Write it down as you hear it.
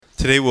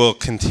Today we'll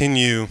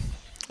continue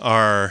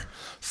our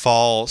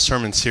fall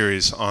sermon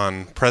series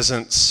on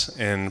presence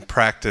and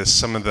practice,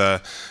 some of the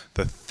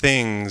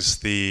things,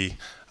 the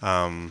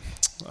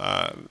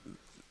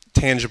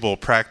tangible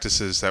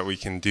practices that we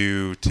can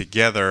do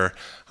together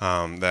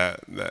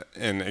that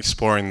in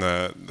exploring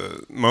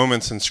the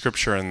moments in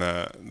Scripture and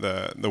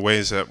the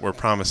ways that we're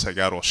promised that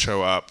God will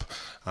show up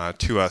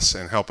to us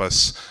and help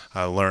us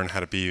learn how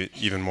to be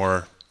even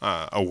more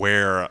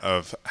aware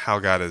of how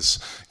God has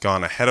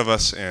gone ahead of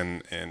us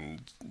and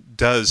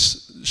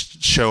does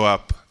show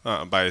up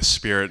by His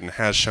Spirit and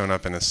has shown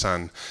up in His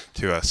Son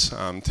to us.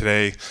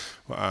 Today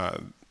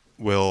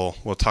we'll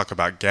talk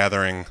about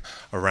gathering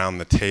around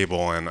the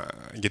table, and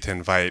I get to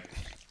invite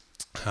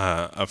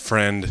a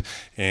friend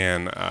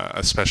and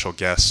a special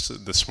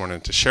guest this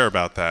morning to share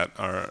about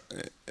that.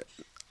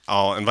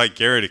 I'll invite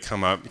Gary to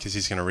come up because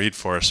he's going to read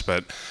for us,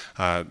 but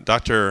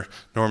Dr.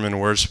 Norman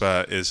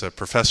Wurzba is a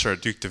professor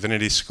at Duke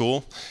Divinity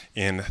School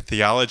in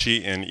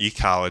theology and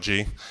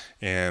ecology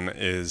and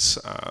is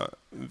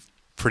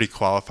pretty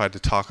qualified to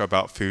talk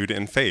about food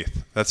and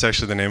faith. That's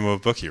actually the name of a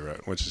book he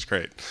wrote, which is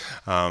great.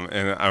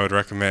 And I would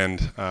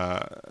recommend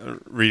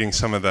reading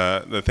some of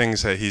the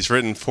things that he's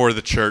written for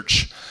the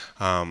church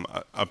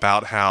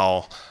about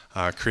how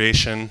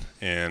creation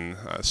and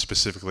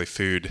specifically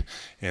food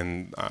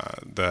and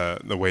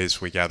the ways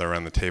we gather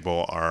around the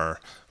table are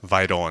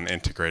vital and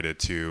integrated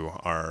to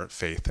our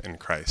faith in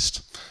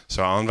Christ.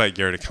 So I'll invite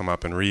Gary to come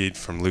up and read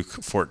from Luke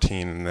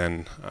 14 and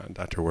then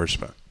Dr.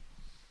 Wurzba.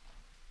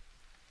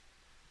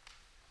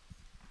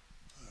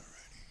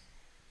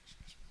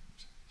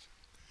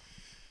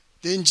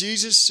 Then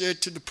Jesus said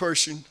to the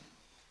person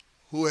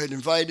who had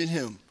invited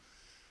him,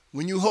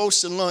 "When you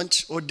host a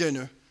lunch or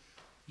dinner,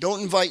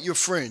 don't invite your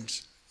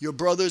friends, your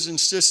brothers and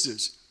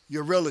sisters,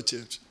 your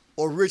relatives,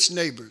 or rich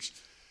neighbors.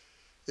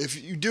 If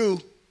you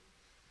do,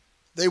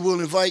 they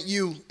will invite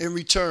you in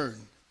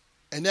return,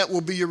 and that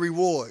will be your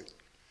reward.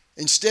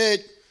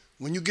 Instead,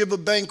 when you give a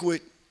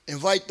banquet,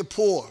 invite the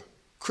poor,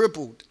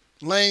 crippled,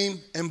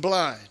 lame, and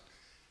blind,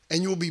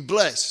 and you will be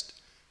blessed,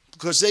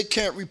 because they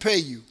can't repay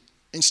you.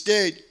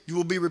 Instead, you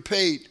will be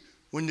repaid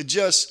when the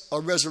just are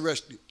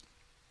resurrected."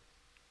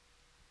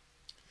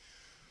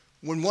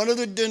 When one of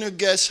the dinner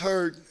guests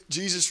heard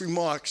Jesus'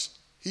 remarks,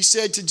 he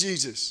said to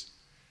Jesus,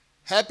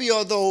 "Happy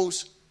are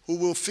those who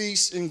will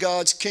feast in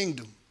God's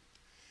kingdom."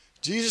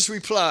 Jesus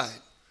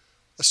replied,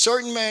 "A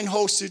certain man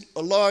hosted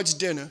a large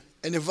dinner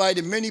and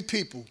invited many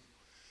people.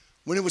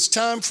 When it was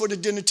time for the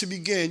dinner to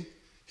begin,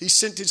 he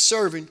sent his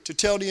servant to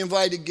tell the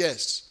invited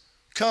guests,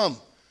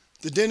 'Come,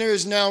 the dinner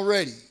is now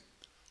ready.'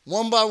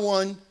 One by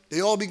one,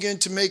 they all began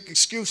to make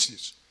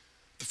excuses.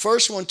 The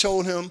first one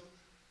told him,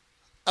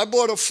 'I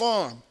bought a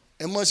farm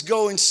and must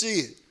go and see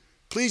it.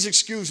 Please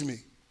excuse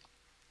me.'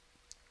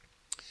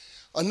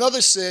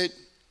 Another said,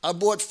 'I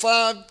bought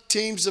 5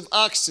 teams of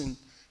oxen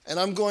and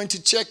I'm going to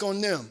check on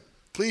them.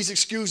 Please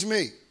excuse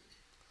me.'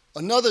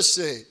 Another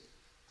said,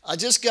 'I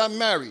just got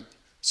married,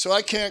 so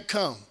I can't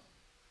come.'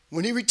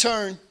 When he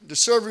returned, the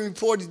servant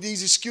reported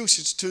these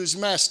excuses to his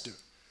master.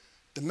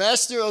 The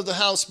master of the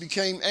house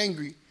became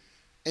angry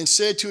and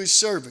said to his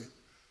servant,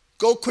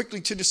 'Go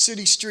quickly to the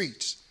city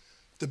streets,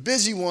 the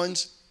busy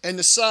ones and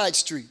the side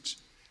streets,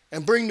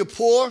 and bring the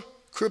poor,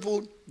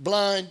 crippled,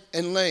 blind,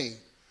 and lame.'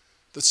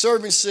 The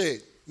servant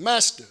said,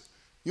 'Master,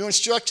 your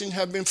instructions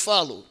have been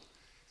followed,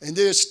 and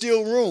there is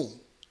still room.'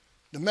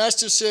 The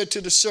master said to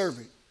the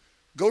servant,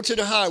 'Go to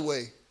the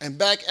highway and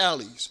back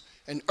alleys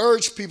and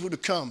urge people to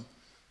come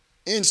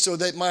in so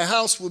that my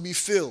house will be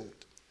filled.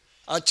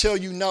 I tell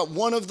you, not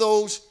one of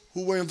those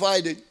who were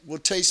invited will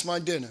taste my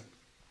dinner.'"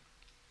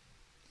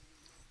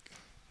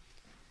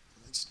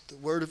 That's the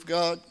word of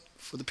God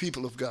for the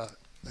people of God.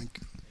 Thank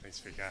you. Thanks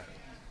be God.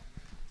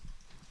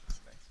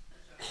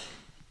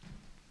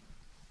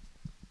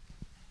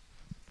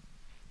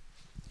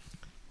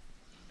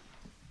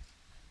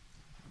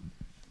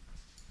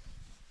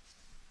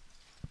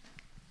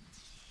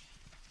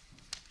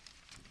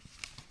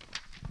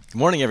 Good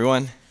morning,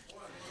 everyone.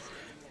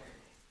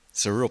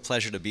 It's a real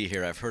pleasure to be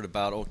here. I've heard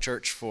about Oak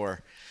Church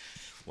for,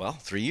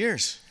 3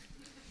 years.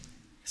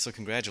 So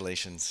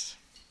congratulations.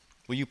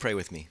 Will you pray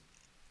with me?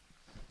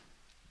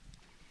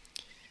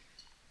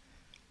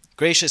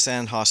 Gracious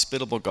and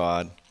hospitable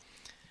God,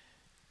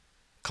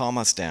 calm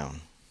us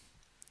down.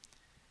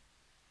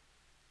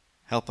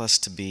 Help us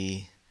to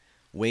be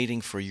waiting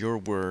for your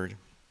word.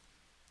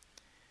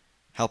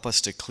 Help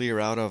us to clear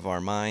out of our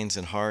minds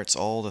and hearts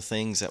all the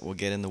things that will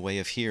get in the way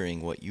of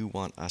hearing what you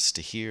want us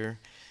to hear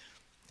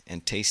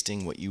and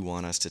tasting what you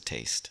want us to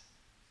taste.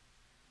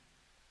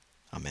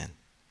 Amen.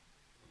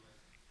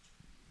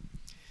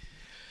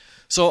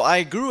 So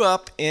I grew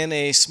up in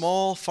a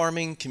small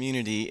farming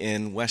community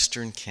in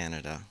Western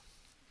Canada.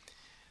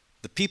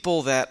 The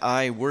people that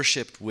I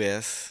worshiped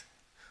with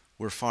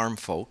were farm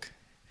folk.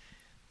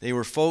 They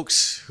were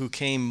folks who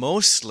came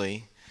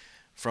mostly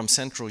from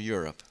Central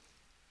Europe.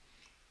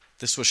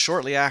 This was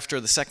shortly after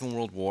the Second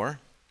World War,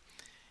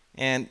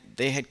 and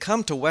they had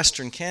come to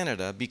Western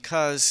Canada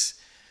because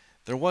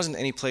there wasn't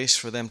any place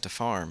for them to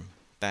farm.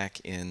 back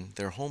in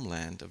their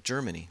homeland of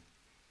Germany.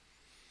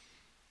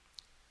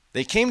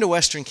 They came to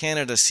Western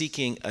Canada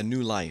seeking a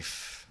new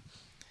life.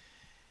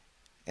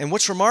 And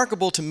what's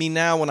remarkable to me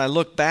now when I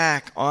look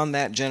back on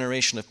that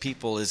generation of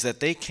people is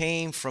that they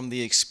came from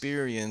the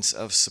experience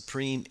of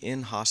supreme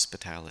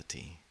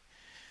inhospitality.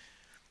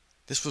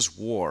 This was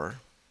war.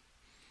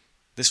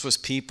 This was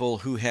people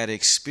who had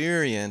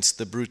experienced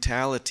the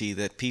brutality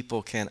that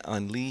people can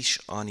unleash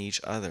on each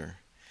other.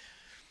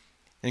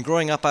 And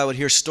growing up, I would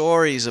hear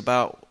stories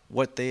about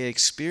what they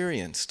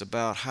experienced,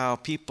 about how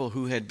people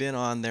who had been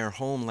on their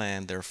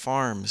homeland, their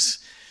farms,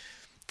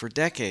 for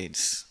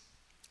decades,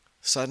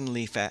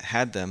 suddenly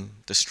had them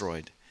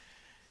destroyed,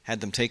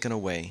 had them taken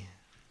away.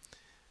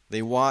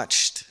 They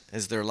watched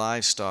as their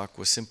livestock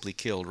was simply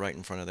killed right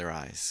in front of their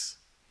eyes.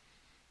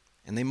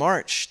 And they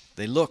marched,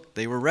 they looked,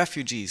 they were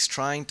refugees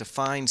trying to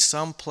find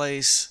some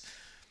place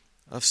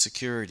of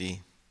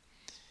security.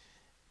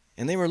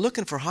 And they were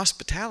looking for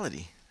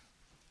hospitality,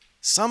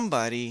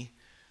 somebody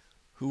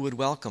who would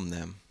welcome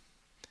them.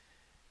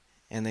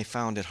 And they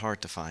found it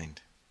hard to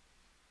find.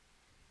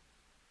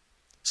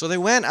 So they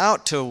went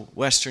out to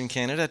Western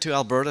Canada, to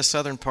Alberta,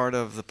 southern part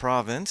of the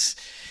province,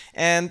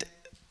 and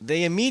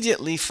they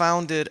immediately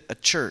founded a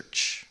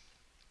church.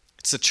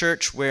 It's a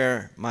church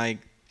where my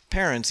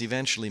parents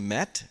eventually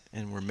met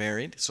and were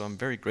married, so I'm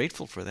very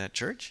grateful for that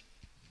church.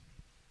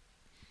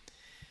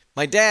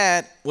 My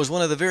dad was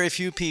one of the very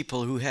few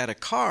people who had a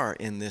car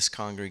in this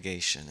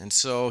congregation, and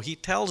so he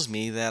tells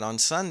me that on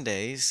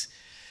Sundays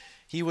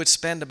he would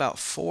spend about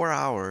 4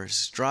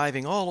 hours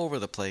driving all over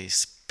the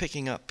place,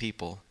 picking up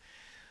people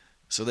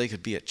so they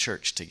could be at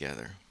church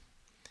together.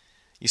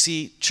 You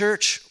see,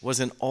 church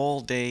was an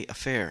all-day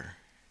affair.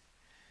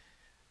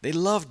 They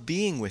loved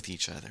being with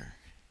each other.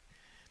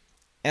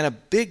 And a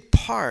big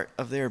part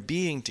of their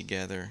being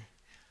together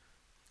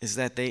is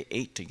that they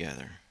ate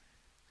together.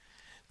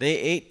 They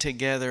ate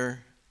together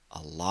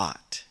a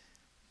lot.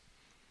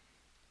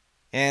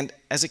 And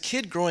as a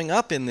kid growing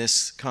up in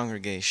this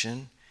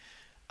congregation,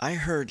 I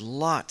heard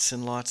lots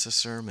and lots of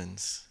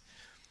sermons.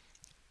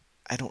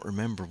 I don't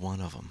remember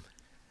one of them.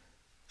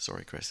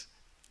 Sorry, Chris.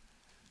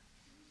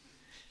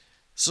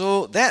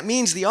 So that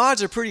means the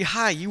odds are pretty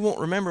high you won't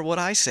remember what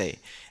I say.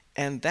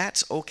 And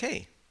that's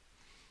okay.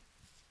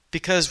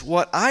 Because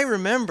what I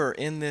remember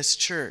in this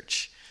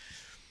church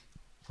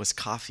was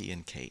coffee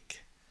and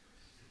cake.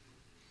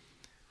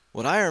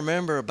 What I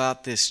remember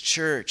about this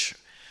church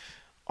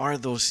are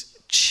those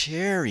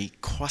cherry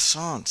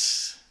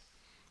croissants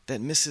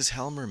that Mrs.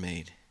 Helmer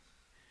made.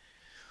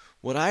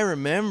 What I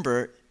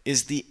remember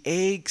is the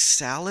egg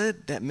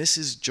salad that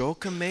Mrs.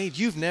 Joka made.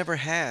 You've never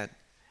had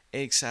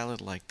egg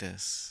salad like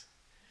this.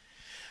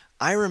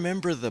 I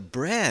remember the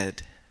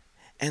bread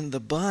and the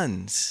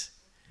buns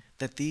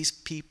that these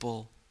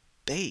people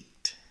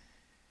baked.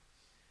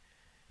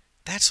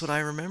 That's what I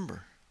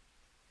remember.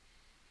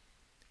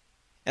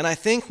 And I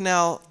think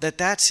now that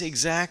that's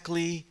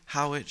exactly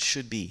how it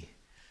should be.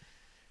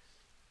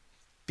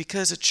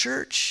 Because a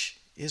church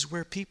is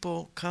where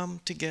people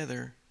come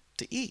together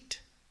to eat.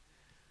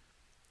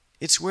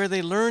 It's where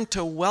they learn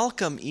to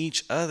welcome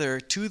each other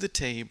to the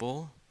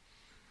table.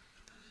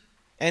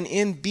 And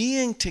in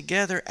being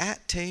together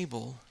at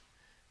table,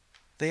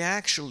 they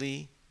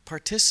actually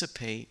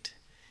participate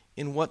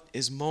in what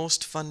is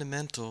most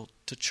fundamental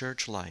to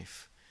church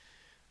life,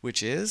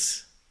 which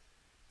is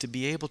to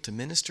be able to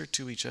minister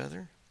to each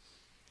other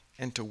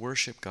and to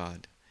worship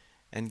God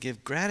and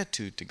give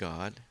gratitude to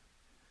God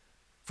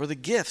for the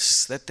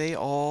gifts that they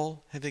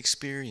all have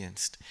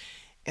experienced.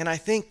 And I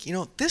think,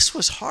 this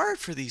was hard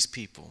for these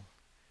people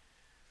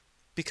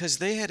because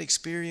they had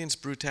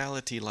experienced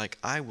brutality like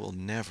I will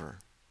never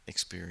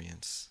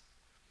experience.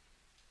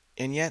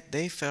 And yet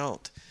they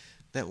felt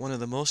that one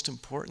of the most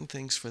important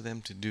things for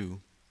them to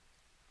do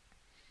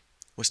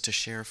was to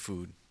share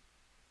food,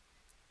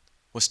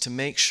 was to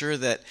make sure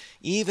that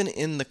even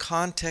in the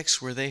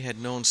context where they had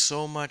known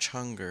so much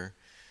hunger,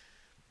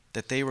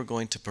 that they were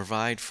going to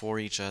provide for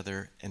each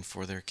other and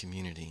for their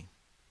community.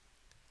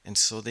 And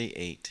so they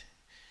ate,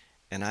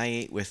 and I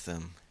ate with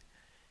them,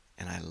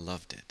 and I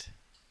loved it.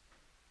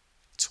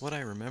 It's what I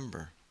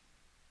remember.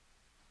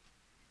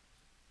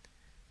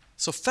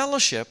 So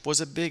fellowship was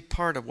a big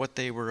part of what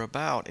they were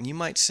about. And you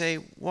might say,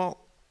 well,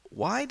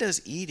 why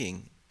does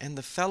eating and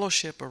the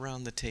fellowship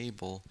around the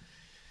table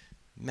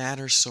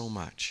matter so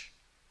much?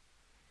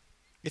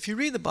 If you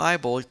read the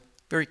Bible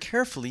very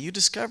carefully, you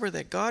discover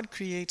that God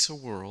creates a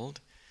world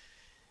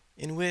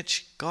in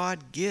which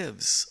God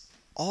gives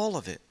all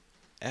of it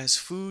as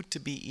food to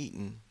be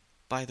eaten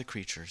by the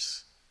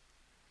creatures.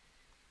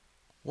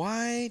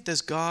 Why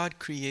does God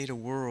create a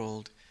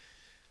world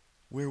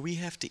where we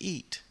have to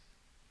eat?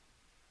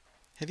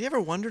 Have you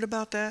ever wondered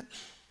about that?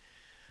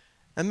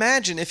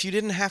 Imagine if you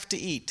didn't have to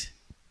eat.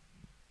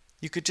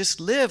 You could just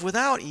live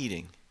without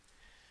eating.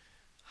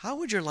 How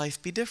would your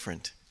life be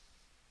different?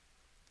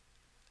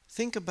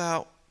 Think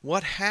about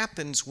what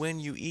happens when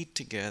you eat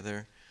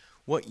together,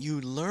 what you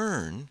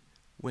learn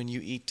when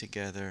you eat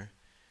together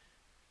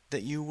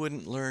that you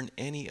wouldn't learn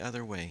any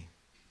other way.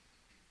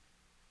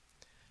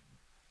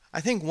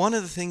 I think one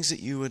of the things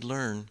that you would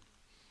learn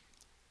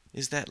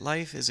is that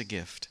life is a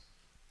gift.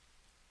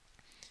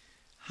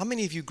 How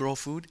many of you grow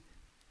food?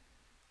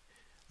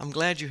 I'm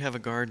glad you have a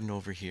garden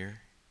over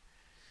here.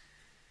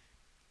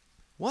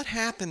 What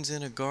happens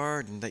in a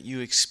garden that you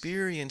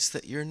experience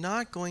that you're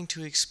not going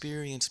to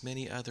experience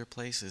many other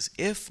places,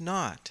 if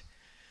not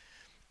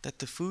that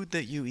the food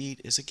that you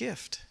eat is a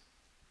gift?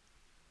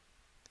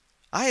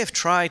 I have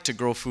tried to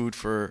grow food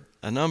for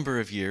a number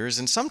of years,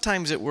 and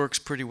sometimes it works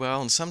pretty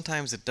well, and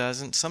sometimes it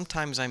doesn't.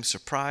 Sometimes I'm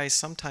surprised,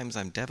 sometimes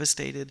I'm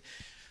devastated,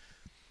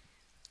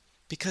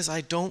 because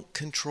I don't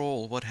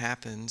control what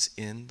happens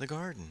in the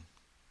garden.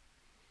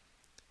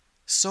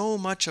 So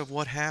much of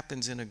what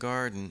happens in a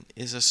garden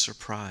is a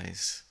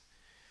surprise.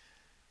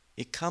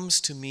 It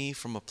comes to me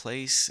from a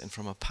place and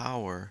from a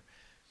power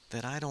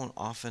that I don't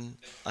often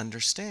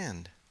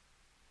understand.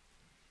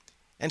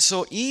 And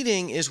so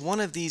eating is one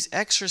of these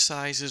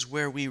exercises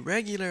where we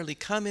regularly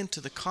come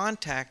into the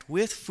contact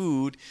with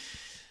food,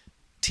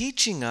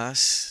 teaching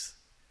us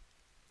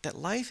that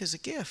life is a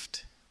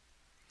gift.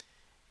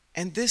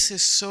 And this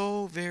is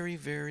so very,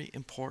 very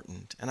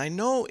important. And I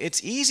know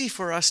it's easy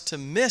for us to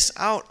miss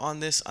out on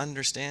this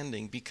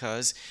understanding,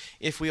 because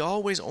if we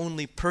always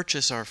only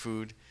purchase our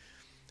food,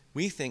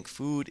 we think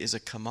food is a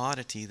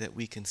commodity that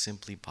we can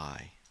simply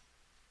buy.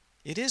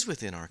 It is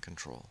within our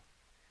control.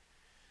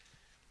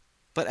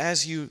 But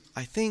as you,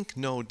 I think,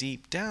 know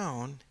deep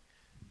down,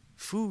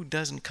 food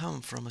doesn't come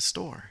from a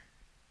store.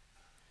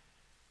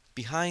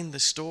 Behind the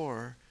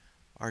store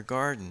are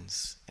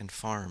gardens and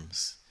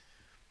farms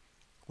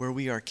where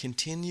we are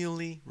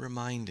continually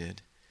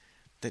reminded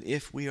that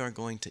if we are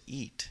going to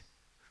eat,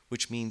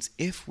 which means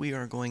if we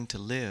are going to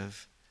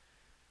live,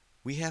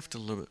 we have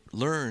to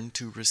learn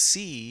to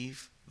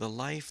receive the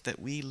life that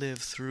we live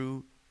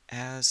through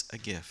as a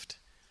gift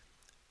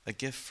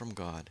from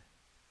God.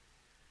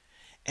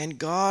 And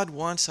God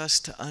wants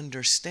us to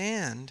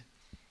understand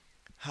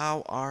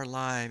how our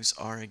lives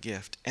are a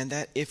gift, and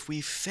that if we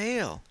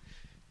fail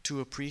to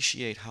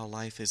appreciate how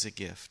life is a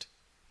gift,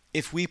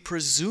 if we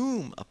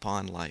presume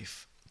upon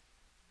life,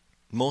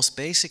 most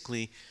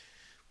basically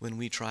when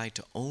we try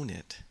to own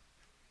it,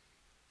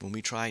 when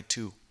we try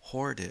to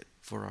hoard it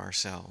for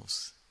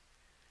ourselves,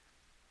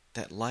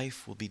 that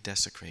life will be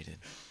desecrated.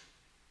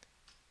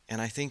 And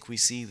I think we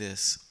see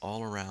this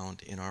all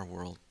around in our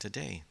world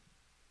today.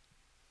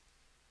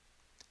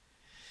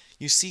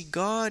 You see,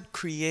 God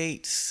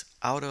creates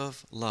out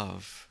of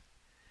love.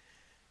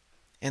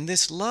 And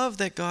this love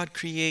that God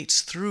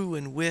creates through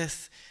and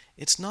with,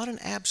 it's not an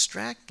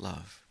abstract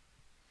love.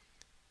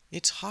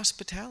 It's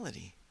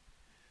hospitality.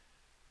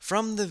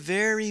 From the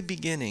very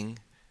beginning,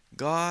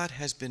 God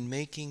has been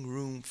making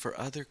room for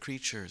other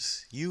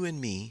creatures, you and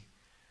me,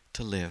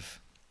 to live.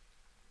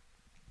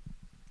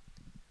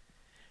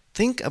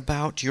 Think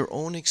about your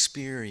own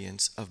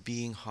experience of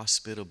being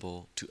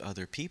hospitable to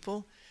other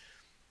people,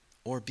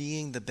 or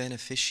being the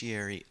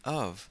beneficiary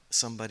of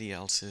somebody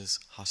else's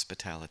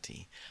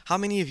hospitality. How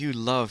many of you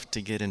love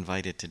to get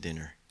invited to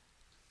dinner?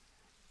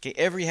 Okay,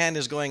 every hand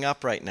is going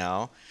up right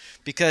now,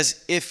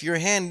 because if your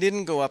hand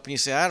didn't go up and you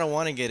say, I don't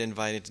want to get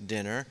invited to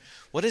dinner,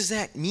 what does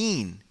that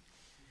mean?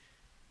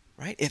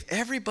 Right? If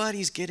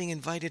everybody's getting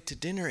invited to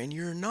dinner and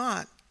you're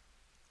not,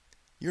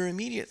 your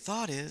immediate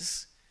thought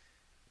is,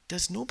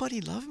 does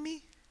nobody love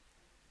me?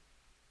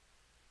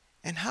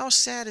 And how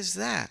sad is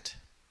that?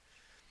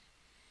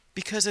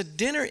 Because a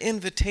dinner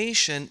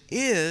invitation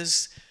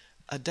is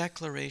a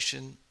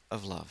declaration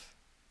of love.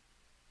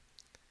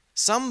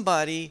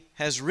 Somebody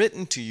has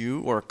written to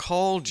you or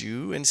called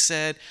you and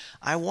said,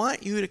 I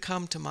want you to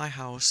come to my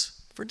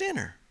house for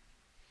dinner.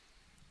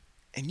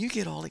 And you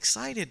get all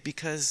excited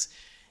because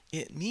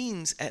it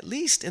means, at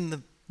least in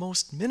the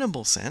most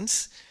minimal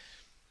sense,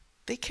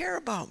 they care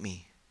about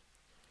me.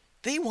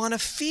 They want to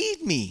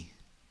feed me.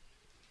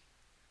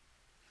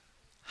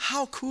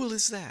 How cool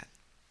is that?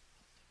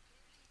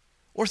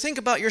 Or think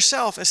about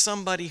yourself as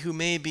somebody who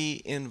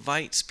maybe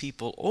invites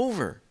people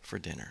over for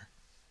dinner.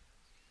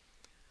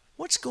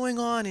 What's going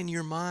on in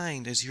your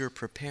mind as you're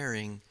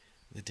preparing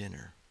the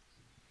dinner?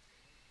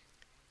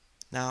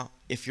 Now,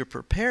 if you're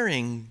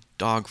preparing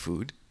dog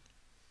food,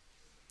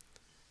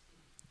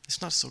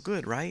 it's not so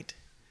good, right?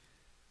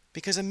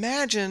 Because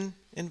imagine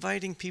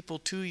inviting people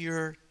to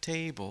your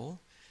table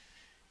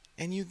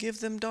and you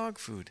give them dog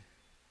food.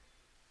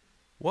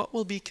 What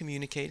will be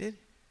communicated?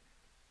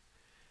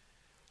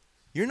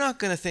 You're not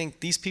going to think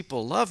these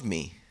people love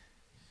me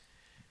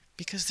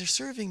because they're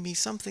serving me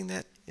something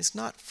that is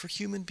not for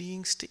human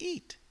beings to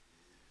eat.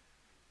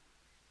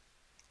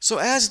 So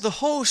as the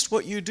host,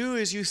 what you do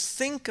is you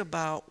think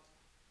about,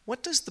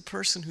 what does the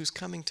person who's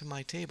coming to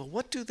my table,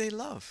 what do they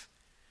love?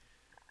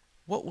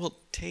 What will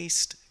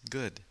taste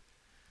good?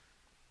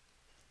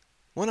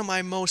 One of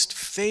my most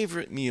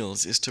favorite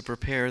meals is to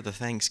prepare the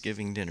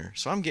Thanksgiving dinner.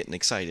 So I'm getting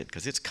excited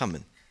because it's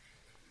coming.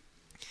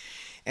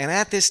 And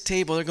at this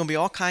table, there are going to be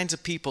all kinds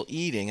of people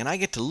eating. And I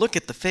get to look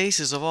at the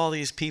faces of all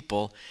these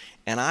people,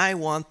 and I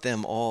want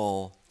them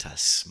all to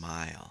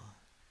smile.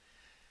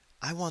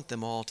 I want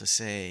them all to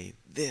say,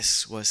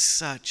 this was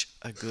such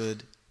a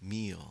good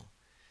meal.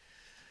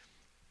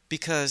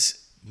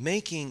 Because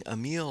making a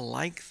meal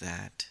like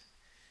that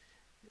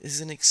is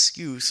an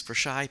excuse for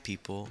shy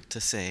people to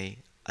say,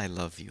 I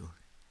love you.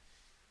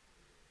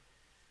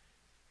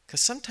 Because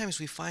sometimes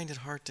we find it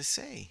hard to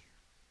say.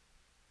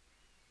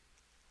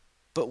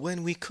 But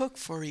when we cook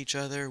for each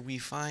other, we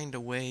find a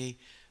way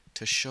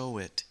to show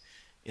it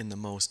in the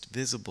most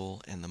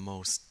visible and the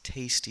most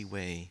tasty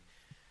way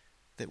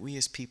that we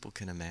as people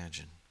can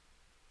imagine.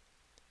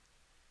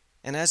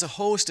 And as a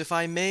host, if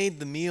I made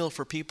the meal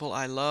for people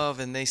I love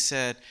and they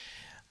said,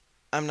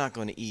 I'm not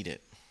going to eat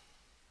it,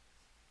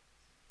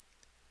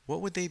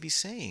 what would they be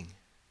saying?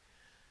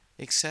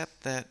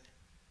 Except that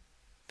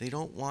they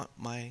don't want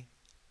my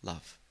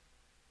love.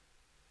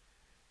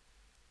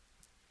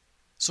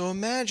 So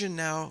imagine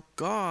now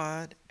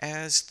God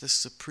as the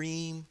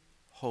supreme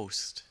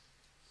host.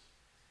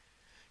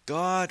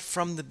 God,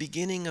 from the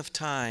beginning of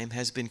time,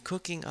 has been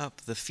cooking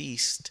up the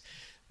feast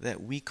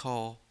that we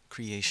call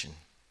creation.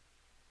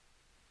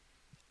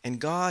 And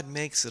God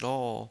makes it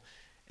all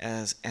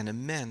as an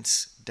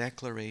immense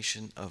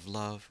declaration of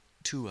love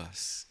to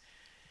us.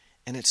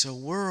 And it's a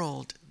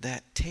world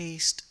that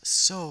tastes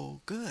so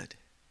good.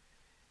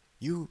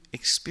 You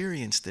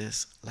experienced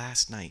this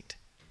last night.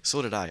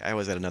 So did I. I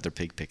was at another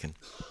pig picking.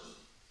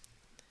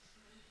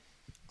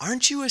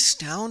 Aren't you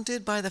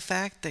astounded by the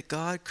fact that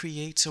God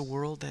creates a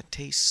world that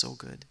tastes so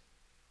good?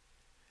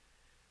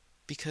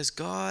 Because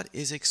God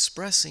is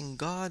expressing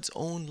God's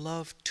own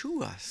love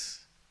to us.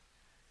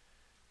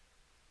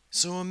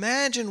 So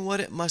imagine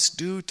what it must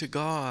do to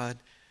God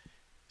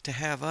to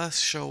have us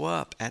show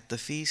up at the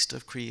feast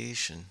of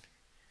creation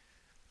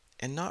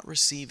and not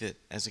receive it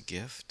as a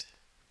gift,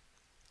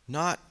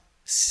 not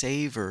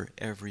savor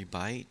every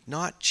bite,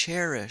 not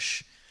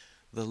cherish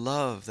the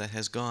love that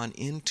has gone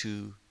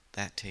into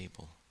that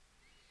table.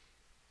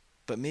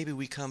 But maybe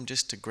we come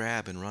just to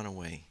grab and run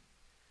away.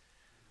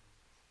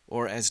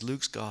 Or as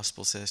Luke's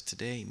gospel says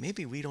today,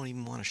 maybe we don't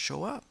even want to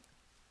show up.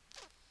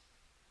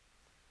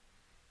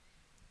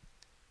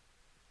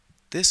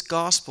 This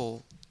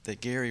gospel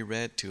that Gary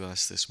read to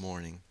us this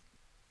morning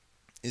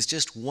is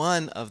just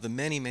one of the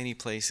many, many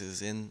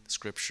places in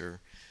Scripture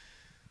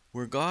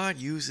where God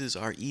uses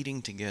our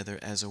eating together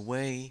as a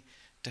way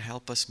to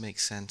help us make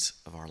sense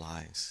of our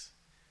lives.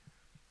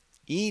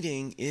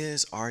 Eating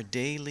is our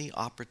daily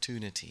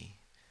opportunity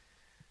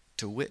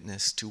to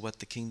witness to what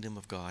the kingdom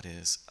of God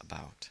is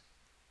about.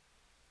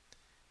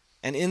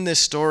 And in this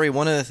story,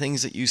 one of the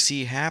things that you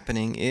see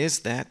happening is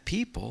that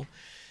people,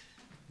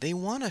 they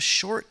want to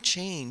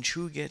shortchange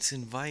who gets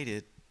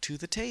invited to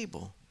the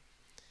table.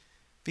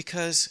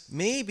 Because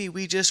maybe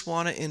we just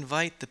want to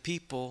invite the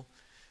people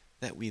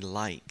that we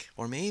like.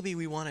 Or maybe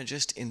we want to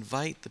just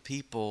invite the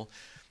people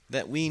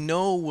that we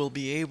know will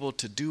be able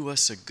to do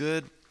us a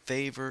good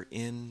favor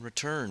in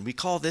return. We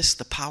call this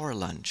the power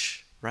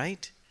lunch,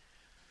 right?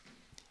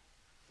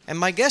 And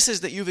my guess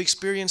is that you've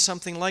experienced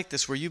something like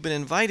this, where you've been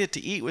invited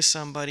to eat with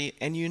somebody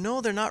and you know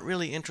they're not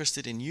really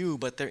interested in you,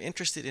 but they're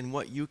interested in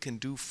what you can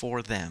do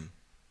for them.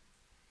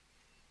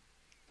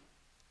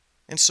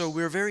 And so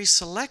we're very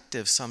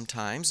selective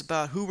sometimes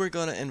about who we're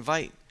going to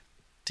invite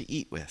to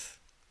eat with.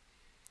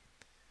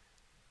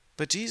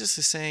 But Jesus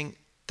is saying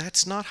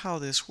that's not how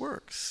this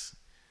works.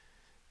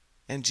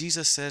 And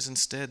Jesus says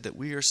instead that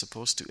we are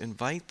supposed to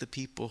invite the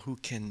people who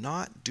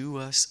cannot do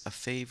us a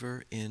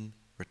favor in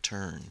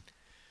return.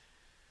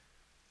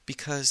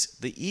 Because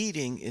the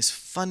eating is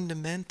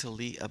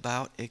fundamentally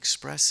about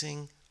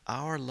expressing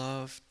our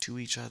love to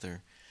each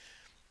other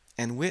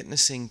and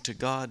witnessing to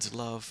God's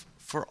love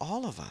for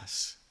all of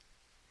us.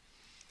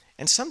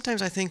 And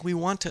sometimes I think we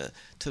want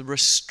to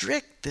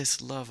restrict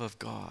this love of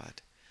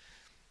God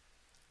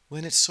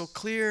when it's so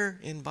clear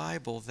in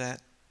Bible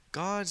that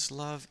God's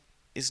love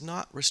is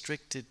not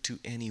restricted to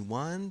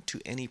anyone,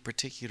 to any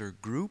particular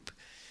group.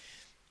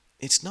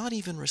 It's not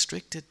even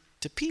restricted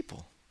to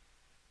people.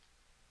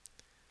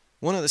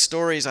 One of the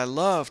stories I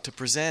love to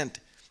present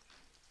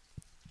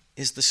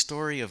is the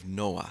story of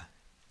Noah.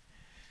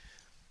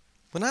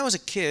 When I was a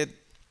kid,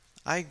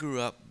 I grew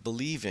up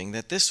believing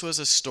that this was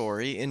a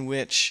story in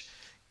which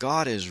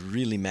God is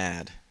really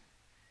mad.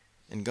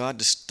 And God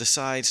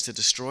decides to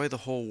destroy the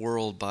whole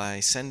world by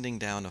sending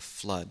down a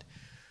flood.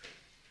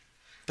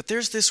 But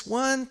there's this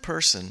one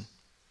person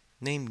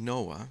named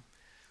Noah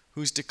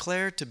who's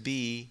declared to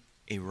be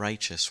a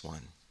righteous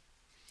one.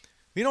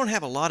 We don't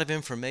have a lot of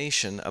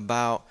information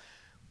about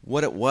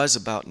what it was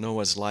about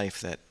Noah's life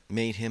that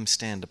made him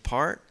stand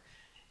apart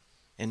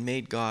and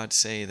made God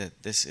say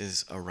that this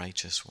is a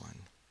righteous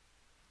one.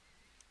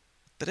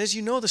 But as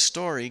you know the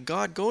story,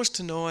 God goes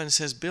to Noah and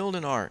says, build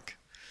an ark.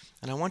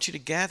 And I want you to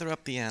gather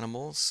up the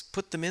animals,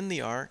 put them in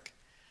the ark,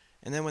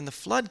 and then when the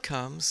flood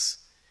comes,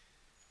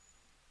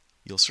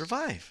 you'll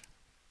survive.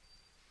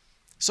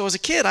 So as a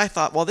kid, I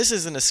thought, well, this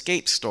is an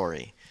escape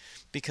story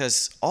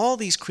because all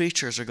these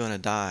creatures are going to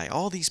die.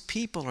 All these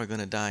people are going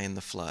to die in the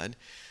flood.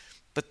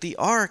 But the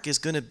ark is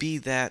going to be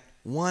that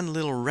one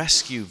little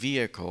rescue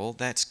vehicle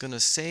that's going to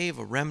save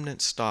a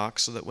remnant stock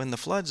so that when the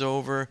flood's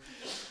over,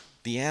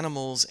 the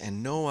animals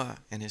and Noah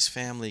and his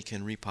family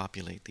can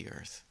repopulate the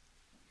earth.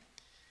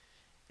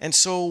 And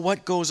so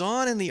what goes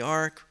on in the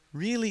ark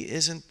really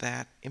isn't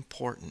that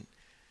important.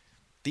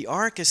 The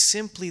ark is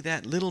simply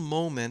that little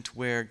moment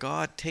where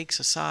God takes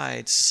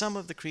aside some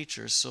of the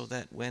creatures so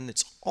that when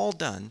it's all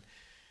done,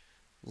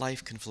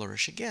 life can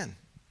flourish again.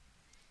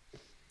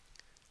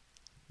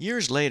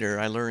 Years later,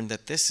 I learned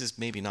that this is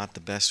maybe not the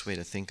best way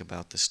to think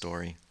about the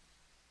story,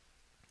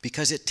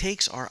 because it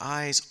takes our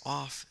eyes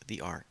off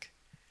the ark.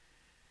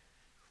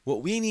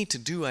 What we need to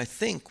do, I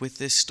think, with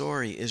this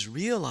story is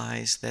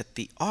realize that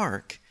the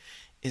ark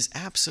is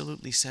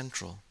absolutely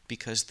central,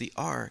 because the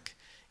ark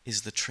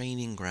is the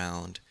training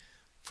ground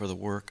for the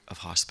work of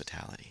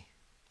hospitality.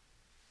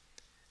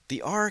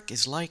 The ark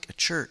is like a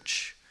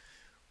church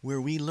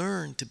where we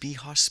learn to be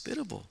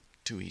hospitable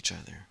to each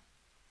other.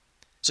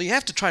 So you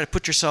have to try to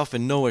put yourself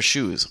in Noah's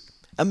shoes.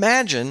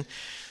 Imagine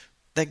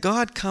that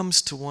God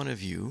comes to one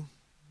of you,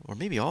 or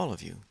maybe all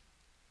of you,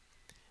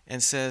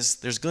 and says,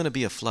 there's going to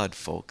be a flood,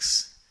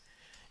 folks,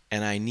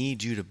 and I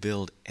need you to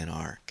build an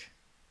ark.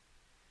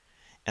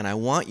 And I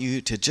want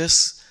you to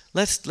just,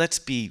 let's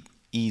be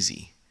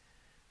easy.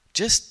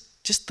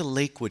 Just the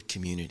Lakewood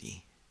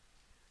community.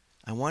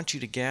 I want you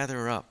to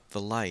gather up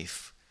the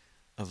life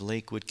of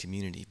Lakewood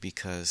community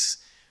because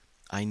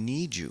I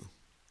need you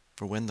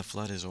for when the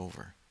flood is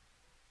over.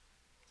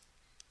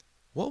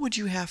 What would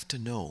you have to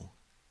know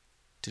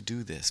to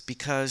do this?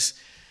 Because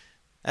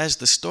as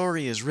the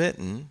story is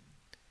written,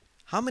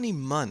 how many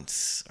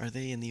months are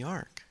they in the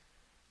ark?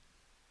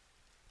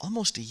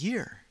 Almost a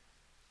year.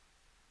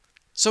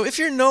 So if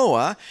you're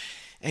Noah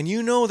and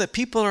you know that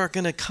people are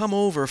going to come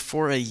over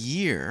for a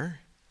year,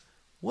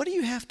 what do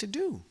you have to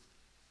do?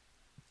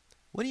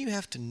 What do you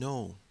have to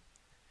know?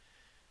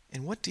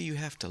 And what do you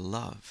have to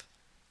love?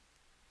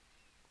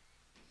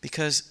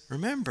 Because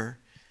remember,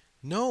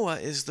 Noah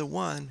is the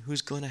one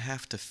who's going to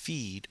have to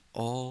feed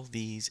all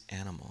these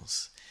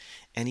animals.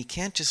 And he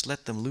can't just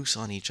let them loose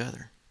on each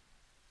other.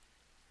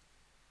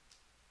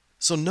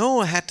 So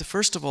Noah had to,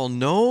 first of all,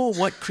 know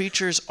what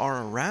creatures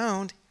are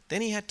around.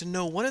 Then he had to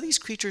know what do these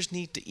creatures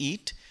need to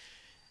eat.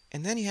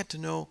 And then he had to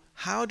know,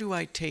 how do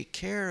I take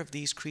care of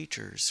these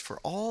creatures for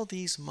all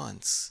these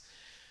months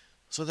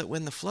so that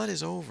when the flood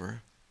is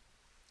over,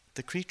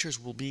 the creatures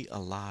will be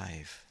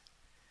alive.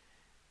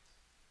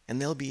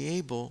 And they'll be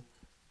able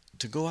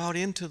to go out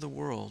into the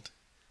world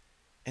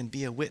and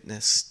be a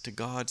witness to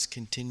God's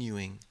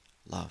continuing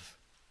love.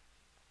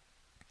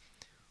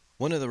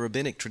 One of the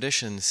rabbinic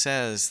traditions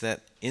says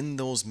that in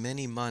those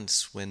many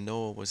months when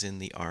Noah was in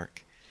the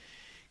ark,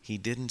 he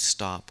didn't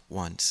stop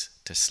once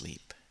to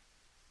sleep.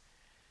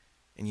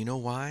 And you know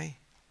why?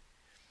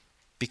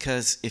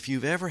 Because if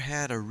you've ever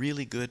had a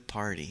really good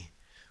party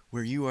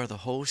where you are the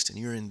host and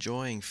you're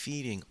enjoying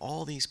feeding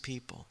all these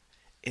people,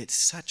 it's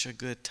such a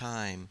good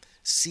time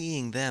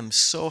seeing them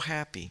so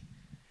happy.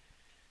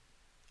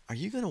 Are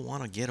you going to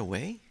want to get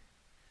away?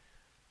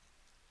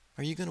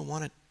 Are you going to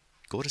want to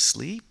go to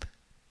sleep?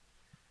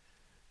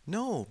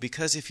 No,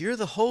 because if you're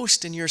the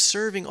host and you're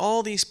serving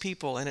all these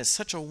people and it's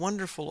such a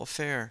wonderful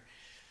affair,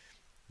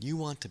 you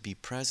want to be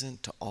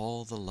present to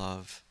all the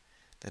love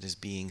that is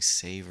being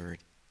savored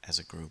as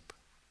a group.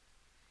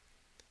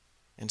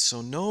 And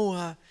so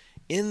Noah,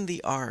 in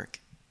the ark,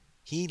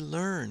 he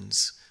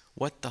learns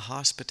what the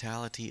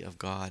hospitality of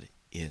God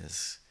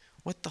is,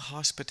 what the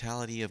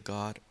hospitality of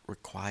God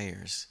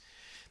requires.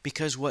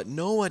 Because what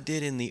Noah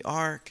did in the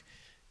ark,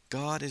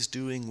 God is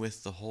doing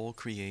with the whole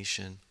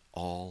creation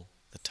all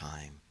the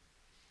time.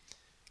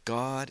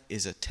 God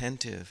is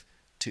attentive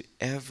to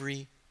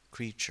every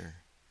creature.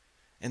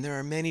 And there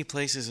are many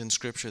places in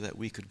Scripture that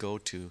we could go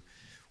to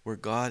where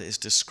God is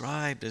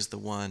described as the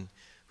one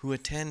who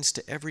attends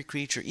to every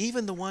creature,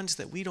 even the ones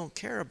that we don't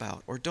care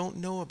about or don't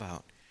know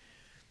about.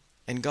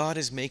 And God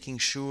is making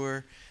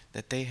sure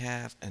that they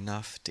have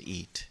enough to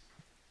eat.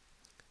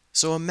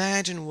 So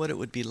imagine what it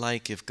would be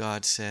like if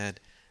God said,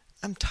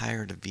 I'm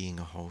tired of being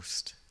a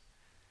host.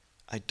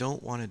 I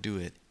don't want to do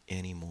it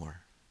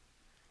anymore.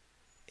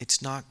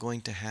 It's not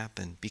going to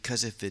happen,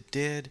 because if it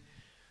did,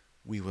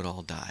 we would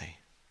all die.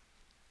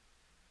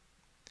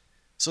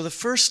 So the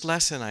first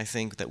lesson I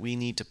think that we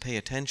need to pay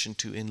attention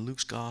to in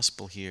Luke's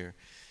gospel here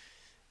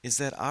is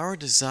that our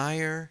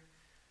desire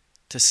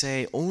to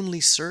say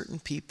only certain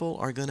people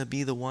are going to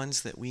be the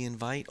ones that we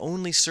invite,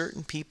 only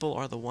certain people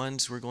are the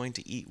ones we're going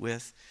to eat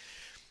with,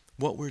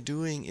 what we're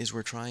doing is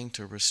we're trying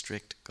to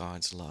restrict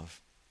God's love.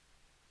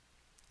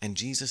 And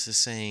Jesus is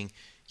saying,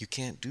 you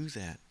can't do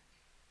that.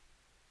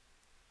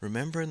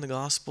 Remember in the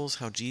Gospels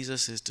how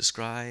Jesus is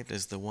described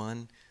as the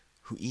one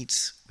who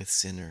eats with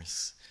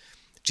sinners.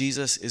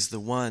 Jesus is the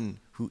one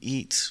who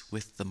eats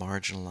with the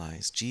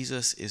marginalized.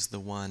 Jesus is the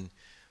one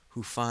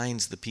who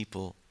finds the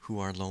people who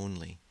are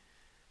lonely,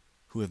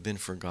 who have been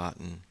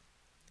forgotten,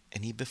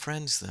 and he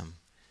befriends them.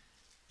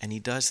 And he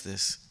does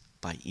this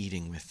by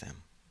eating with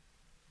them.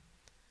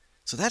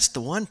 So that's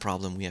the one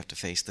problem we have to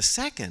face. The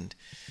second,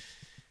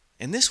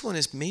 and this one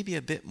is maybe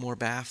a bit more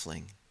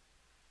baffling,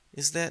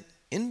 is that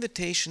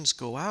invitations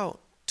go out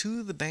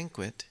to the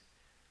banquet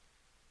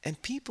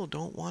and people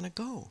don't want to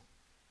go.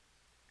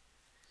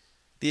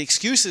 The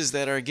excuses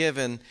that are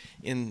given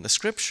in the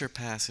scripture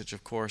passage,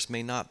 of course,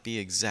 may not be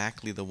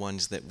exactly the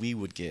ones that we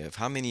would give.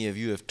 How many of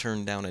you have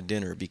turned down a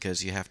dinner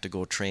because you have to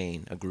go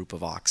train a group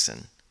of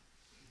oxen?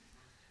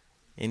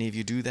 Any of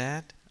you do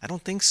that? I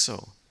don't think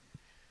so.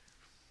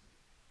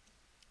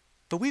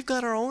 But we've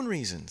got our own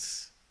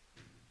reasons.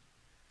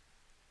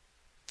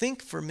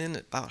 Think for a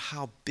minute about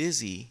how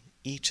busy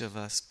each of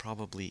us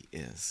probably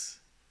is.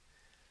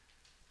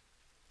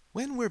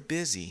 When we're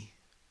busy,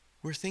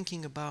 we're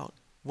thinking about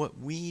what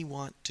we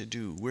want to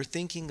do. We're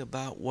thinking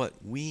about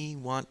what we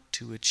want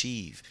to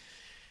achieve.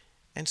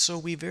 And so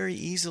we very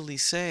easily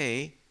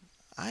say,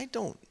 I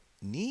don't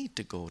need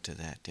to go to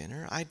that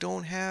dinner. I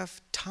don't have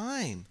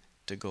time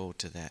to go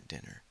to that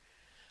dinner.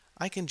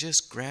 I can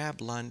just grab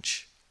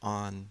lunch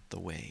on the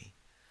way.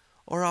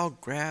 Or I'll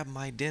grab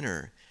my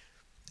dinner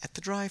at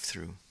the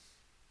drive-thru.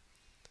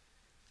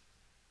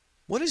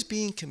 What is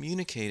being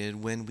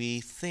communicated when we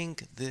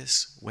think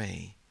this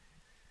way?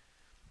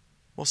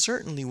 Well,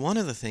 certainly one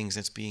of the things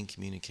that's being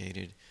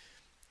communicated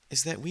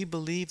is that we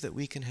believe that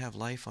we can have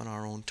life on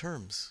our own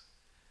terms.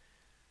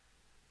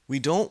 We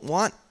don't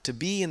want to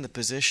be in the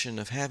position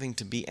of having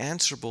to be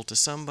answerable to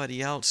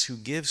somebody else who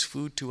gives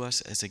food to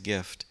us as a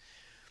gift.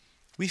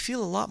 We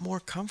feel a lot more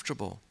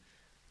comfortable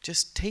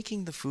just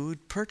taking the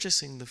food,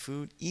 purchasing the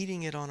food,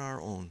 eating it on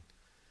our own.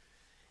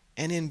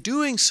 And in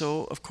doing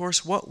so, of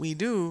course, what we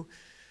do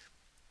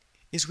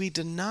is we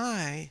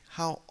deny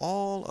how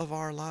all of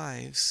our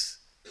lives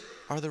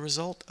are the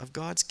result of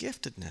God's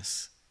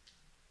giftedness.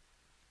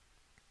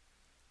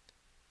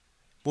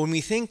 When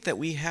we think that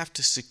we have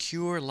to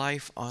secure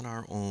life on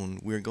our own,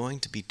 we're going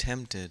to be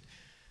tempted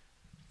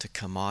to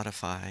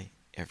commodify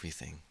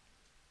everything.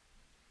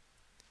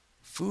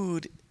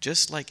 Food,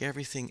 just like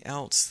everything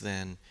else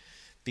then,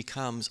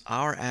 becomes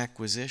our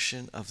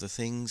acquisition of the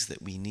things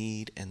that we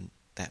need and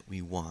that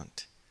we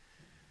want.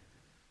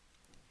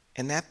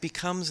 And that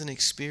becomes an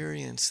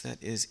experience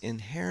that is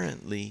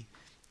inherently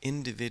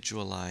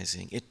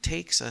individualizing. It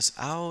takes us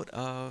out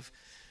of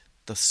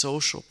the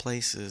social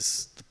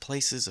places, the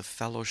places of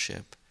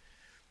fellowship,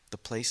 the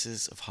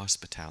places of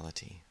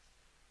hospitality.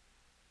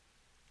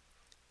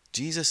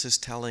 Jesus is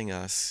telling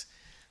us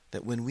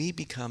that when we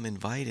become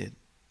invited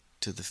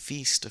to the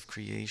feast of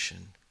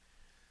creation,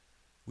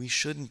 we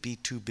shouldn't be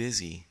too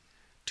busy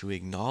to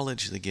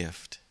acknowledge the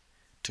gift,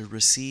 to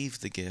receive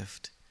the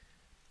gift,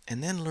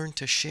 and then learn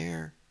to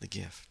share the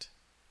gift.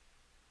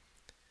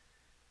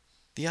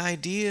 The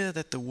idea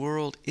that the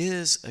world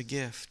is a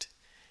gift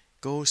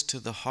goes to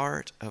the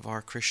heart of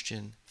our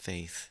Christian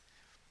faith.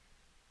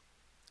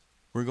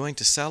 We're going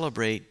to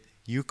celebrate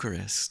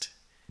Eucharist.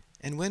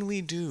 And when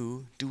we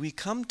do we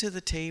come to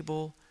the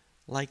table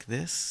like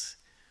this,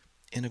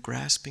 in a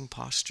grasping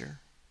posture,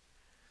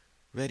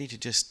 ready to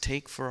just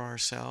take for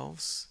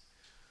ourselves?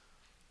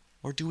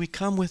 Or do we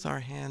come with our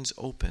hands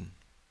open,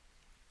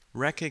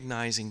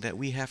 recognizing that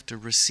we have to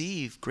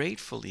receive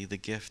gratefully the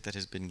gift that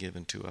has been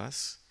given to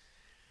us?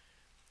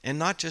 And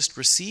not just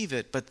receive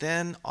it, but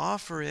then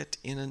offer it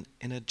in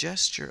a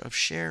gesture of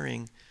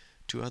sharing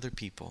to other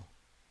people.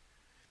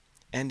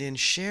 And in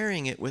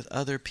sharing it with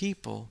other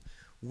people,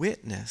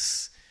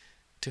 witness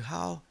to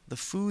how the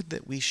food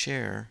that we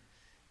share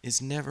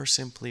is never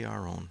simply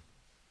our own.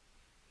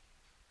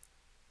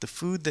 The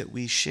food that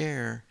we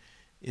share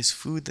is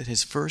food that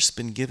has first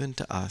been given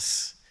to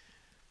us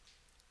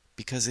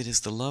because it is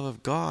the love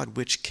of God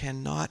which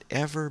cannot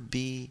ever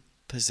be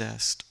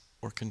possessed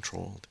or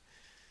controlled.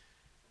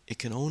 It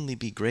can only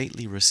be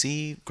gratefully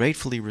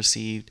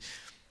received,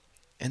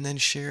 and then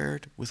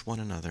shared with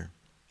one another.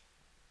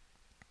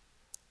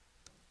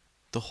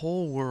 The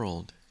whole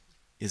world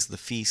is the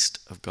feast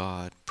of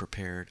God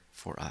prepared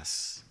for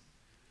us.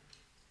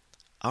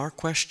 Our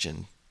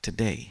question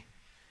today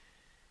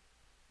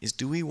is,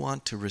 do we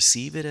want to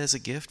receive it as a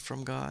gift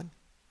from God?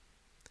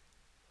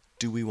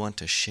 Do we want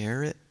to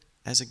share it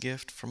as a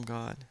gift from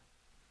God?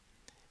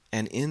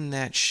 And in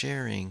that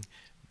sharing,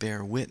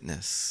 bear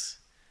witness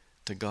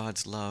to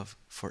God's love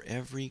for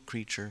every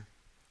creature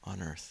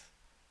on earth.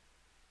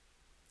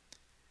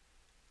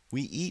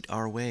 We eat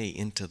our way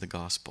into the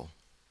gospel.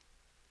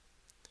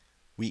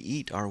 We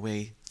eat our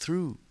way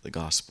through the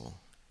gospel.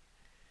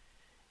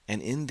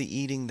 And in the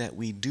eating that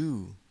we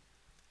do,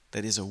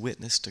 that is a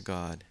witness to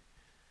God,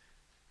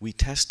 we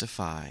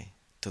testify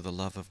to the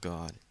love of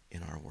God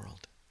in our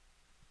world.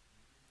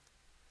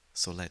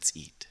 So let's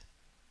eat.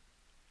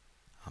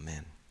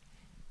 Amen.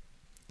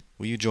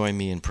 Will you join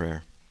me in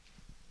prayer?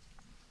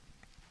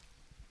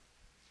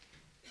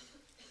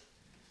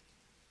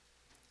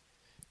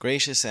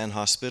 Gracious and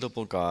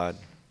hospitable God,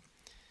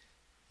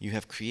 you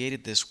have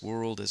created this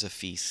world as a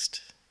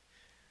feast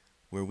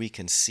where we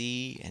can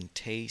see and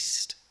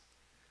taste,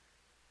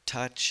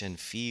 touch and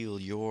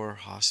feel your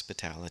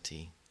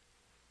hospitality.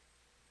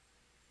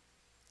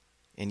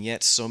 And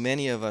yet so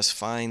many of us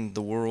find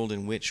the world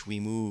in which we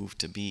move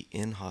to be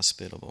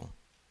inhospitable.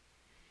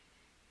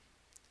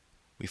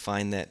 We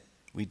find that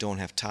we don't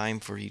have time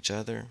for each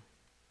other.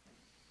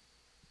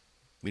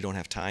 We don't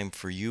have time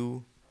for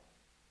you.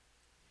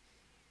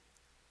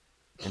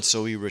 And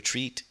so we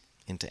retreat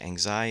into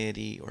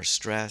anxiety or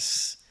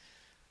stress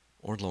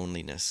or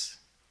loneliness.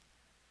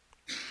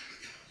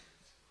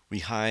 We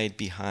hide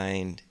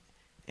behind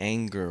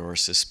anger or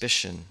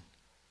suspicion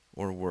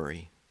or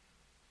worry.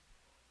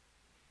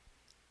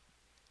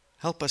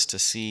 Help us to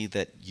see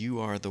that you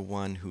are the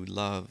one who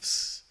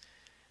loves,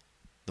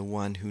 the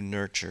one who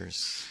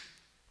nurtures,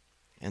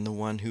 and the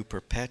one who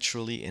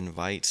perpetually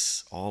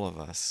invites all of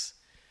us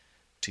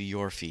to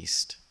your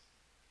feast.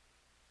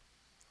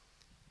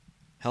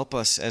 Help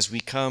us as we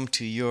come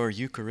to your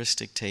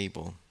Eucharistic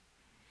table,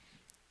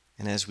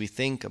 and as we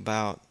think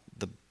about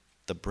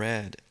the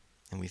bread,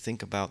 and we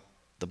think about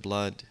the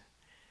blood,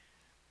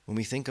 when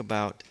we think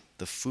about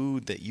the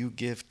food that you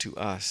give to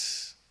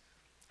us,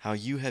 how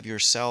you have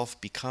yourself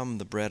become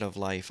the bread of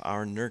life,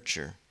 our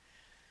nurture,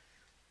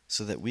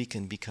 so that we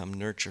can become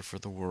nurture for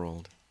the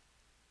world.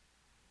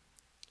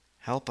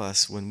 Help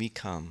us when we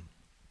come,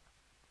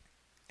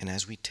 and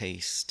as we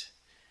taste,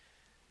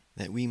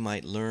 that we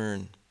might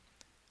learn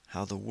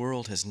how the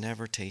world has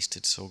never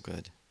tasted so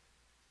good,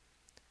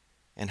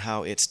 and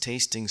how its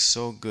tasting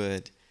so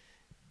good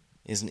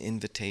is an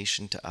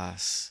invitation to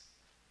us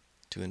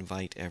to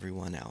invite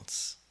everyone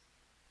else.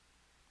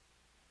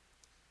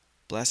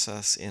 Bless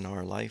us in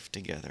our life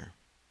together.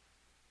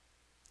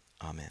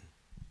 Amen.